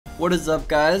What is up,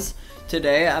 guys?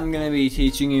 Today I'm going to be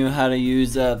teaching you how to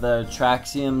use the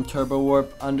Traxsus Turbowarp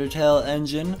Undertale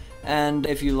engine, and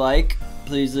if you like,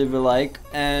 please leave a like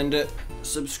and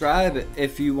subscribe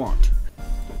if you want.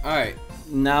 Alright,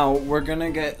 now we're going to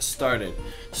get started.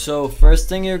 So first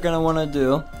thing you're going to want to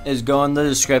do is go in the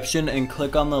description and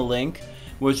click on the link,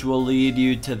 which will lead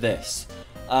you to this.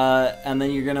 And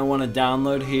then you're going to want to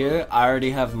download here. I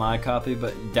already have my copy,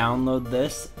 but download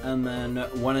this, and then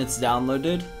when it's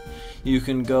downloaded, you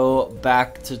can go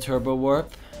back to Turbowarp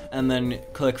and then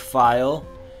click File,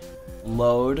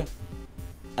 Load,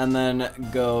 and then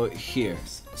go here.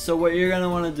 So what you're going to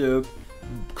want to do,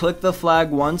 click the flag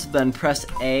once, then press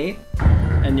A,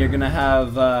 and you're going to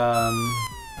have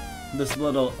this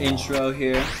little intro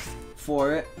here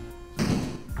for it.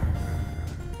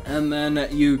 And then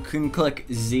you can click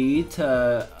Z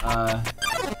to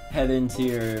head into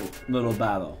your little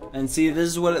battle. And see, this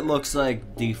is what it looks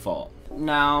like default.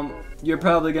 Now, you're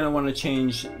probably going to want to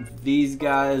change these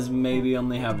guys, maybe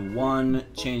only have one,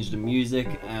 change the music,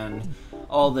 and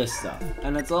all this stuff.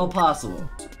 And it's all possible.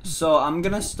 So I'm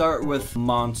going to start with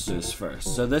monsters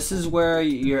first. So this is where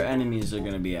your enemies are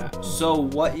going to be at. So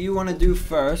what you want to do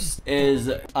first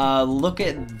is look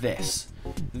at this.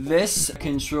 This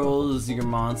controls your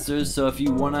monsters, so if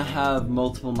you want to have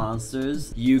multiple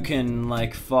monsters, you can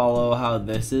like follow how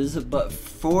this is, but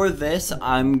for this,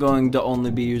 I'm going to only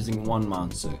be using one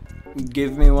monster.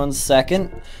 Give me 1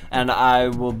 second, and I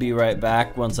will be right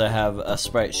back once I have a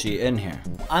sprite sheet in here.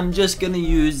 I'm just gonna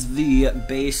use the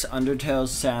base Undertale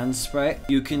Sans sprite.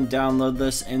 You can download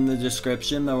this in the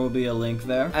description, there will be a link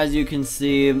there. As you can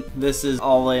see, this is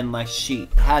all in like sheet.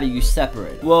 How do you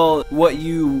separate it? Well, what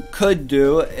you could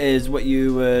do is what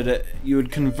you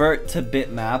would convert to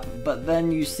bitmap, but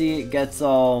then you see it gets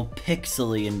all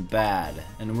pixely and bad,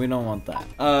 and we don't want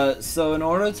that. So in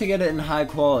order to get it in high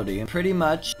quality, pretty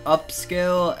much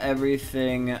upscale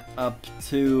everything up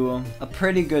to a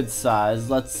pretty good size.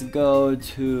 Let's go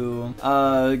to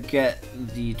get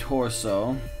the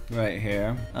torso right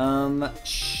here.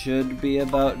 Should be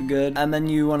about good. And then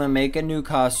you want to make a new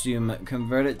costume,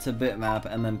 convert it to bitmap,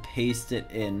 and then paste it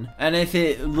in. And if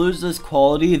it loses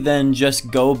quality, then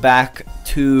just go back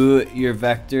to your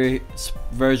vector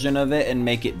version of it and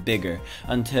make it bigger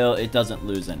until it doesn't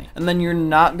lose any. And then you're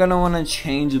not gonna want to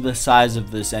change the size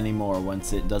of this anymore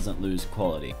once it doesn't lose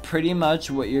quality. Pretty much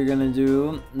what you're gonna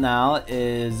do now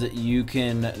is you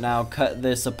can now cut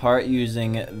this apart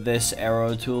using this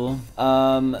arrow tool,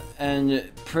 and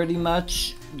pretty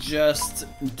much just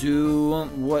do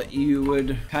what you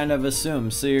would kind of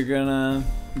assume. So you're gonna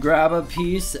grab a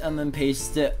piece and then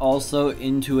paste it also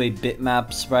into a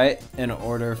bitmap sprite in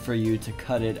order for you to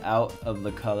cut it out of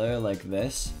the color like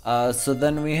this. So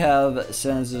then we have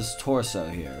Sans' torso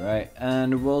here, right?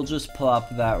 And we'll just plop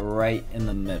that right in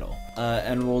the middle.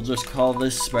 And we'll just call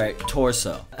this sprite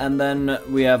torso. And then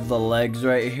we have the legs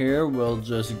right here. We'll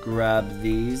just grab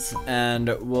these and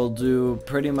we'll do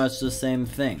pretty much the same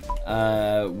thing.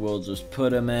 We'll just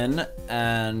put them in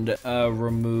and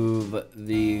remove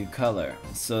the color.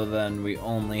 So then we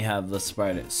only have the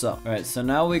sprite itself. Alright, so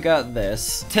now we got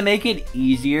this. To make it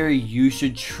easier, you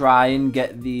should try and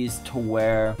get these to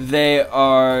where they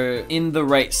are in the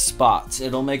right spots.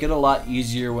 It'll make it a lot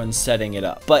easier when setting it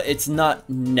up. But it's not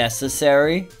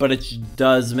necessary, but it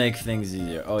does make things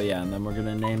easier. Oh yeah, and then we're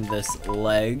gonna name this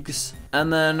legs.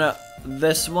 And then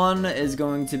this one is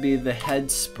going to be the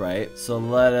head sprite. So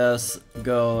let us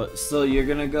go. So you're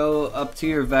gonna go up to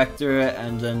your vector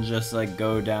and then just like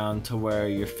go down to where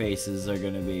your faces are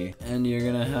gonna be. And you're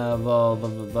gonna have all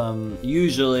of them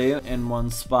usually in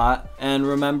one spot. And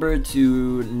remember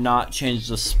to not change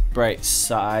the sprite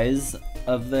size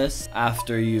of this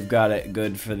after you've got it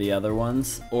good for the other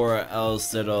ones, or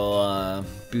else it'll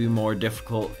be more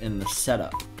difficult in the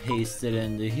setup. Paste it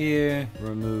into here,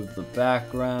 remove the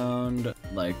background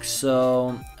like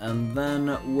so, and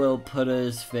then we'll put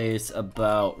his face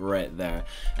about right there.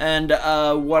 And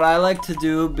what I like to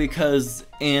do, because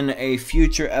in a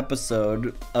future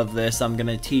episode of this I'm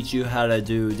gonna teach you how to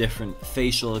do different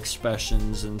facial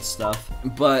expressions and stuff,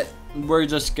 but we're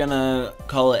just gonna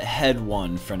call it head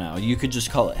 1 for now. You could just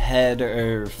call it head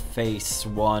or face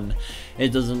 1. It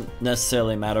doesn't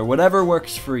necessarily matter. Whatever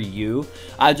works for you.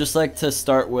 I just like to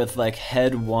start with like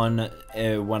head 1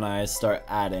 when I start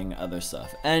adding other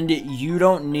stuff. And you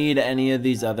don't need any of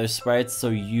these other sprites, so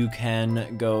you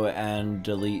can go and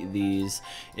delete these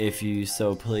if you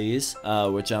so please,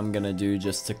 which I'm gonna do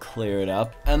just to clear it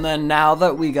up. And then now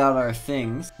that we got our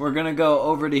things, we're gonna go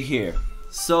over to here.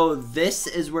 So this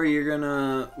is where you're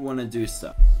gonna want to do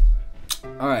stuff.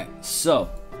 Alright, so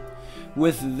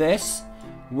with this,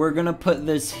 we're gonna put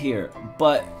this here,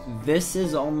 but this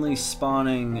is only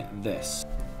spawning this.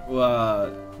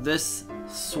 This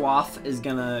swath is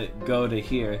gonna go to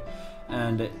here,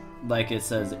 and like it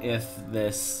says, if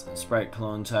this sprite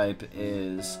clone type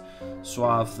is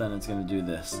swath, then it's gonna do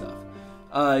this stuff.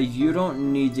 You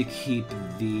don't need to keep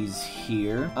these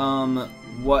here.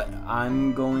 What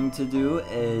I'm going to do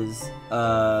is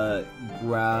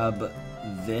grab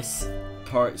this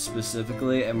part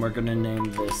specifically, and we're gonna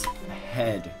name this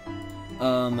head.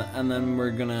 And then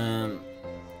we're gonna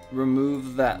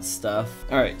remove that stuff.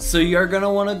 Alright, so you're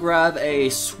gonna want to grab a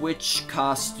switch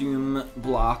costume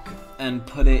block and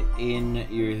put it in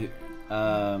your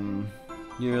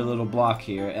little block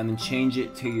here, and then change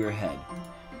it to your head.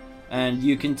 And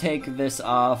you can take this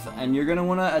off, and you're gonna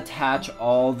want to attach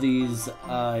all these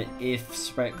if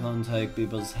sprite clone type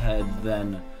people's head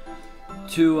then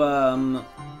to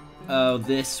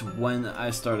this when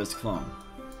I start as clone.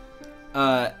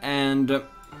 And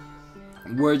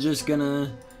we're just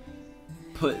gonna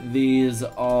put these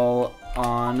all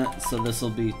on, so this will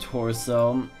be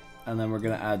torso, and then we're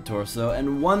gonna add torso.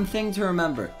 And one thing to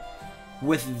remember,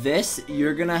 with this,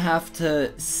 you're gonna have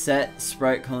to set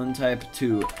sprite clone type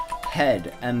to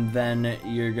head, and then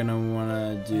you're gonna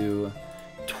wanna do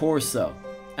torso.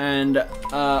 And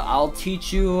I'll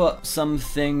teach you some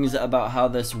things about how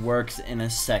this works in a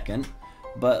second,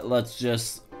 but let's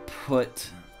just put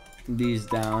these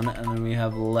down, and then we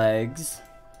have legs,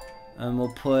 and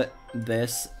we'll put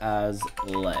this as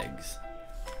legs.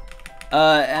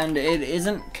 And it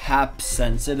isn't cap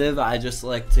sensitive, I just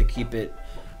like to keep it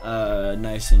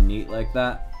nice and neat like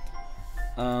that.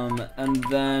 And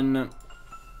then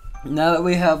now that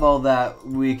we have all that,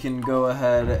 we can go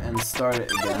ahead and start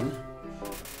it again.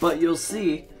 But you'll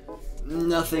see,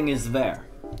 nothing is there.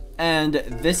 And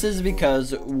this is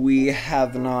because we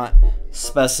have not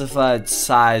specified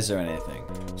size or anything.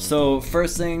 So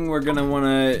first thing we're gonna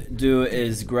wanna do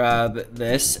is grab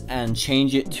this and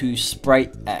change it to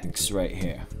Sprite X right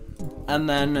here. And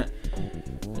then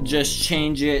just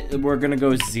change it, we're gonna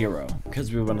go 0,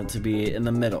 because we want it to be in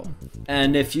the middle.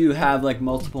 And if you have like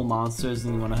multiple monsters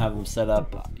and you wanna have them set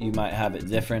up, you might have it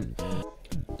different.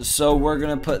 So we're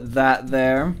gonna put that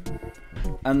there,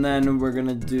 and then we're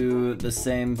gonna do the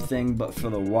same thing but for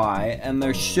the Y, and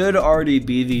there should already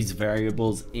be these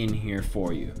variables in here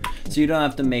for you, so you don't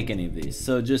have to make any of these.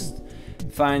 So just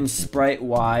find sprite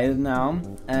Y now,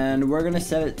 and we're gonna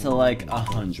set it to like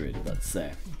 100, let's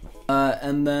say.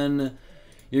 And then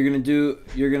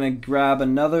you're gonna grab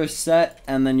another set,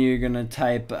 and then you're gonna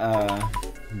type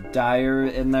dire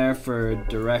in there for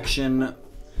direction.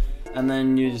 And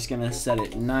then you're just gonna set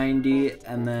it 90,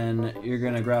 and then you're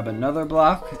gonna grab another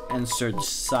block and search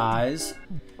size,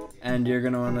 and you're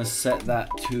gonna wanna set that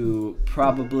to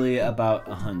probably about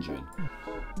 100.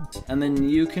 And then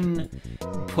you can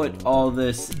put all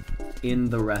this in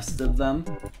the rest of them,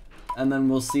 and then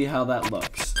we'll see how that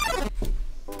looks.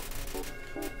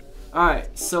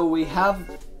 Alright, so we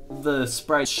have the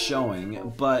sprite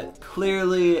showing, but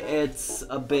clearly it's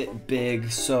a bit big,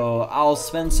 so I'll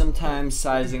spend some time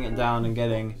sizing it down and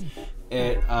getting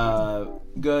it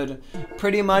good.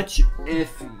 Pretty much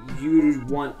if you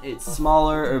want it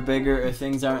smaller or bigger or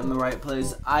things aren't in the right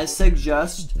place, I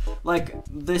suggest, like,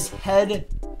 this head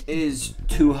is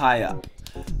too high up.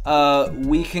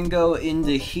 We can go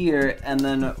into here and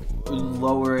then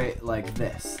lower it like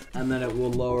this, and then it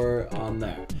will lower on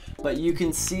there. But you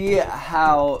can see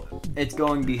how it's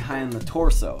going behind the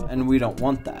torso, and we don't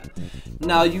want that.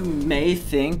 Now you may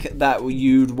think that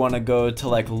you'd want to go to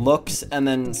like looks and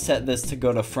then set this to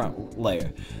go to front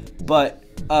layer, but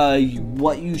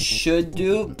what you should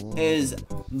do is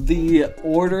the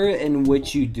order in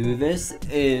which you do this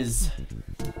is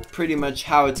pretty much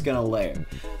how it's gonna layer.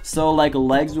 So like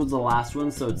legs was the last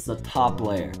one, so it's the top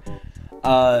layer.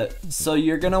 So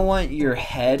you're gonna want your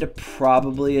head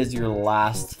probably as your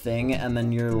last thing, and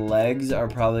then your legs are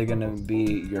probably gonna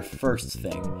be your first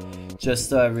thing, just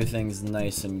so everything's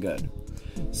nice and good.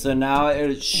 So now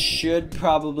it should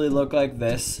probably look like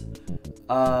this,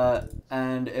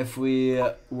 and if we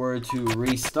were to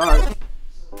restart,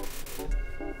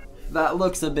 that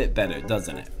looks a bit better,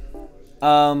 doesn't it?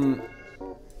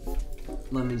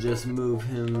 Let me just move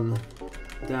him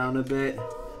down a bit.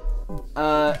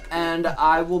 And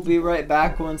I will be right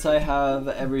back once I have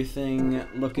everything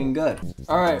looking good.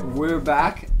 Alright, we're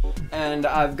back, and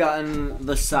I've gotten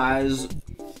the size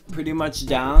pretty much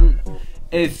down.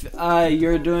 If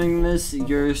you're doing this,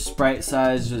 your sprite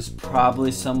size is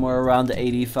probably somewhere around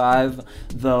 85,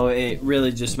 though it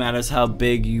really just matters how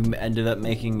big you ended up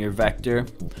making your vector.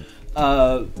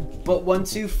 But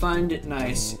once you find it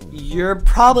nice, you're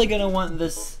probably gonna want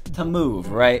this to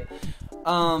move, right?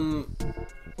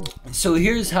 So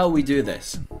here's how we do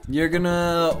this. You're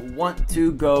gonna want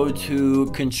to go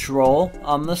to control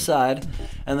on the side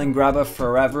and then grab a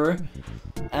forever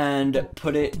and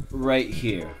put it right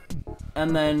here.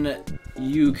 And then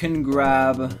you can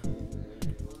grab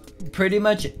pretty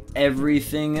much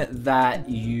everything that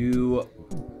you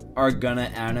are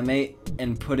gonna animate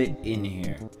and put it in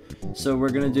here. So we're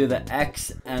gonna do the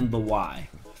X and the Y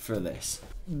for this.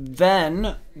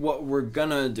 Then what we're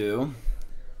gonna do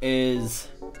is,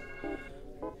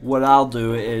 what I'll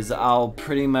do is I'll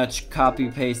pretty much copy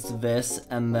paste this,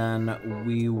 and then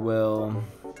we will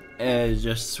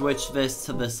just switch this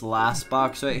to this last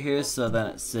box right here so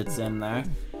that it sits in there,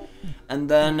 and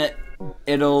then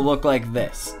it'll look like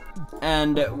this.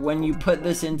 And when you put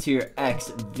this into your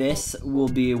X, this will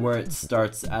be where it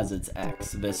starts as its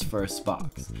X, this first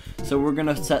box. So we're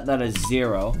gonna set that as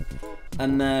 0.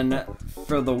 And then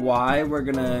for the Y, we're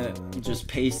gonna just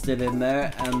paste it in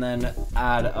there and then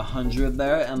add 100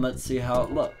 there, and let's see how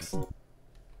it looks.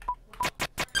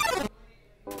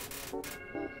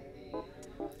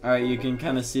 Alright, you can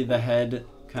kind of see the head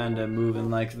kind of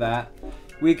moving like that.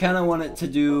 We kind of want it to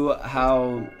do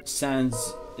how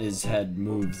Sans' head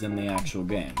moves in the actual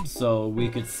game. So we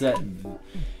could set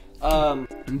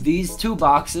these two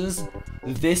boxes.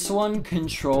 This one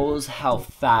controls how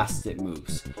fast it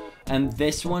moves, and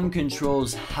this one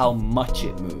controls how much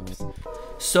it moves.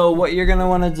 So what you're gonna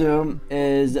want to do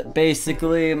is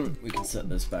basically, we can set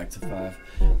this back to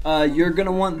 5. You're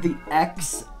gonna want the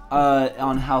X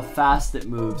on how fast it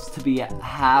moves to be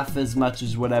half as much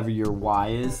as whatever your Y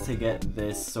is, to get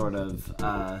this sort of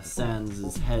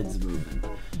Sans' heads moving,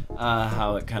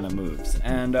 how it kind of moves.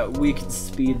 And we can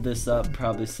speed this up,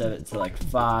 probably set it to like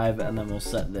 5, and then we'll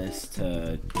set this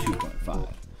to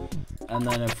 2.5. And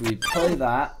then if we play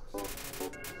that,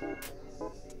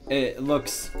 it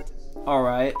looks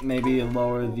alright. Maybe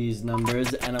lower these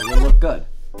numbers and it will look good.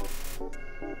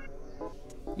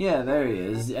 Yeah, there he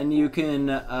is. And you can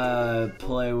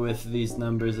play with these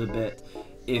numbers a bit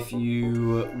if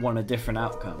you want a different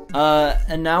outcome.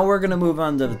 And now we're gonna move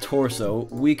on to the torso.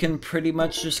 We can pretty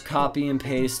much just copy and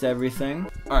paste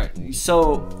everything. Alright,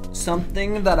 so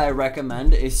something that I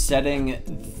recommend is setting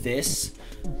this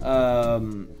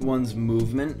one's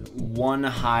movement one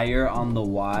higher on the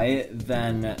Y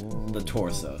than the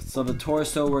torso. So the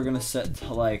torso we're gonna set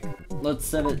to like, let's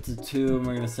set it to 2, and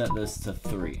we're gonna set this to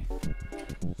 3.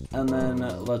 And then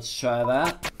let's try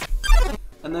that.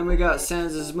 And then we got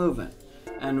Sans' movement,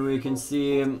 and we can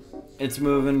see it's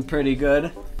moving pretty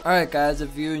good. Alright guys,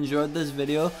 if you enjoyed this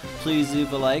video, please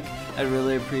leave a like. I'd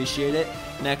really appreciate it.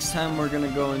 Next time we're gonna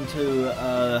go into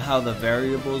how the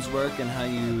variables work and how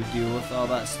you deal with all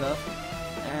that stuff.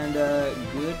 And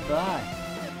goodbye.